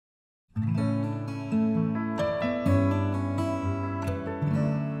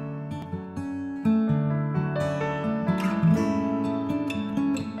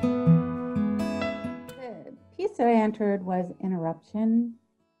entered was Interruption,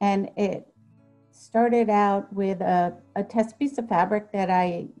 and it started out with a test piece of fabric that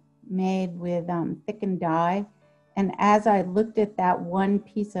I made with thickened dye. And as I looked at that one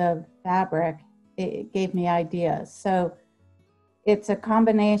piece of fabric, it gave me ideas. So it's a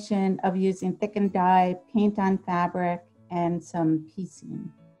combination of using thickened dye, paint on fabric, and some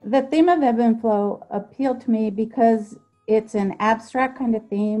piecing. The theme of ebb and flow appealed to me because it's an abstract kind of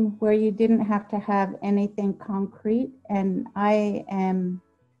theme where you didn't have to have anything concrete, and I am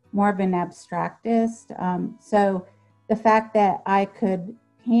more of an abstractist. So the fact that I could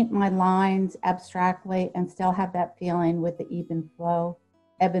paint my lines abstractly and still have that feeling with the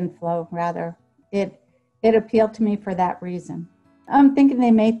ebb and flow, it appealed to me for that reason. I'm thinking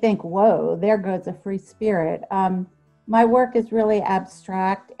they may think, whoa, there goes a free spirit. My work is really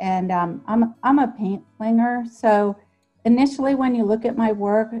abstract, and I'm a paint flinger. So initially when you look at my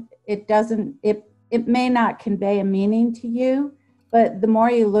work, it may not convey a meaning to you, but the more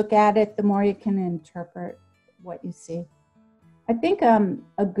you look at it, the more you can interpret what you see. I think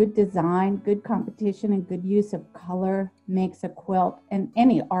a good design, good competition, and good use of color makes a quilt and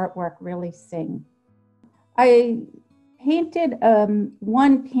any artwork really sing. I painted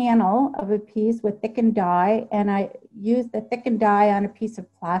one panel of a piece with thickened dye, and I used the thickened dye on a piece of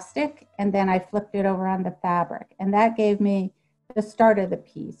plastic, and then I flipped it over on the fabric, and that gave me the start of the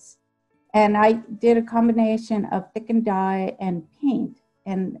piece. And I did a combination of thickened dye and paint,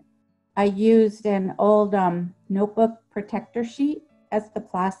 and I used an old notebook protector sheet as the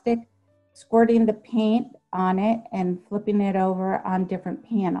plastic, squirting the paint on it and flipping it over on different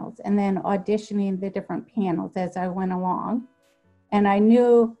panels, and then auditioning the different panels as I went along. And I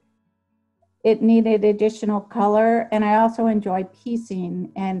knew it needed additional color, and I also enjoy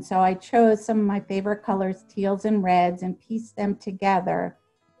piecing. And so I chose some of my favorite colors, teals and reds, and pieced them together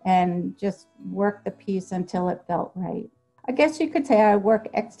and just worked the piece until it felt right. I guess you could say I work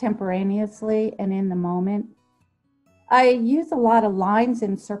extemporaneously and in the moment. I use a lot of lines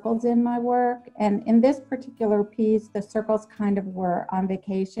and circles in my work, and in this particular piece, the circles kind of were on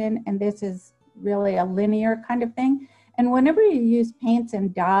vacation, and this is really a linear kind of thing. And whenever you use paints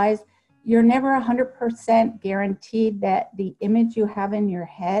and dyes, you're never 100% guaranteed that the image you have in your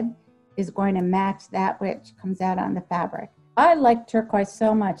head is going to match that which comes out on the fabric. I like turquoise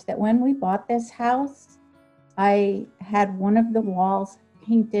so much that when we bought this house, I had one of the walls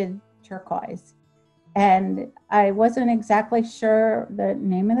painted turquoise. And I wasn't exactly sure the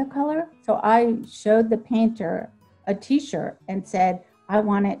name of the color, so I showed the painter a t-shirt and said, I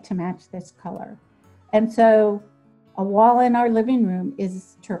want it to match this color. And so a wall in our living room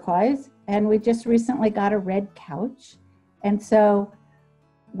is turquoise, and we just recently got a red couch. And so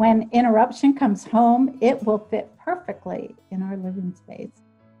when Interruption comes home, it will fit perfectly in our living space.